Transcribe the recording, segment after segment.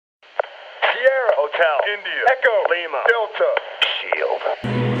Sierra Hotel, India, Echo, Lima, Delta, Shield.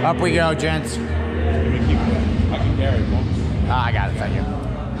 Up we go, gents. I can carry it, folks. Oh, I got it, thank you.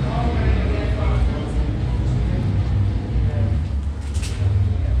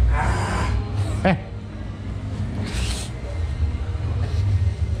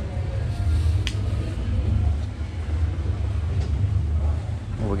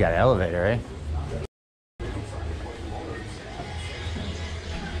 We got an elevator, eh?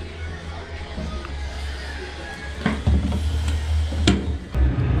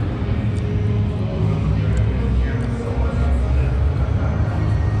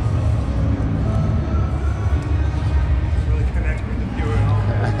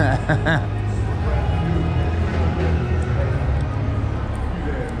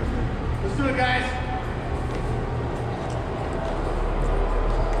 Let's do it, guys.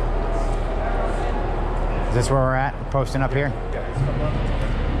 Is this where we're at? Posting up here?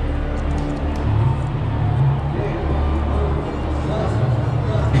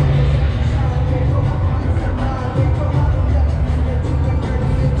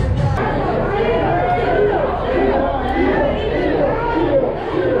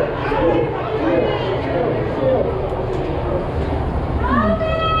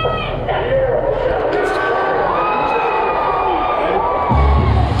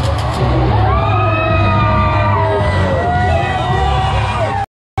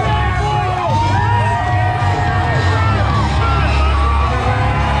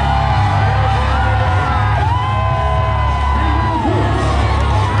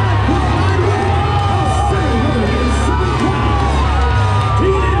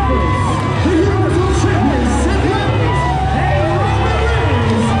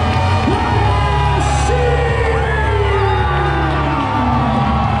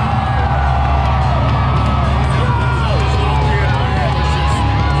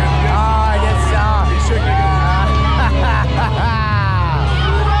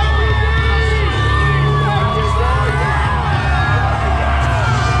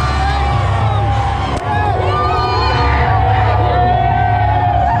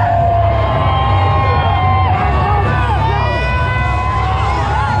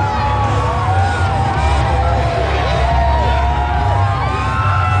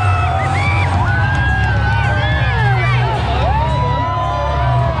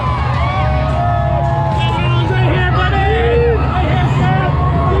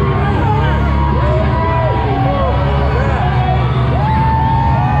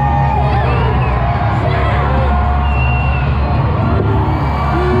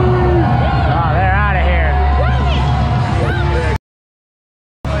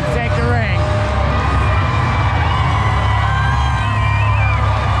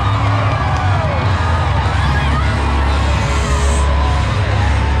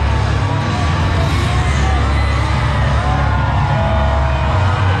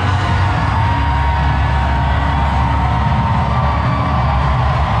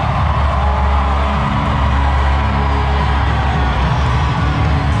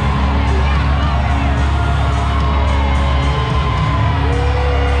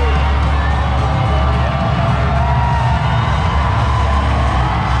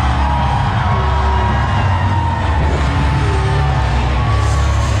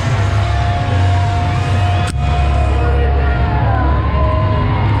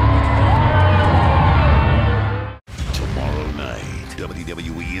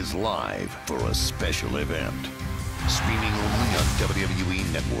 WWE is live for a special event. Streaming only on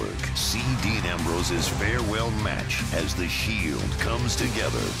WWE Network, see Dean Ambrose's farewell match as The Shield comes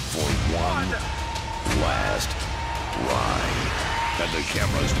together for one last ride. And the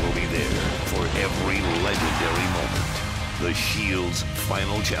cameras will be there for every legendary moment. The Shield's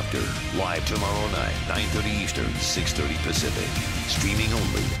final chapter, live tomorrow night, 9:30 Eastern, 6:30 Pacific. Streaming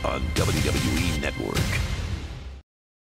only on WWE Network.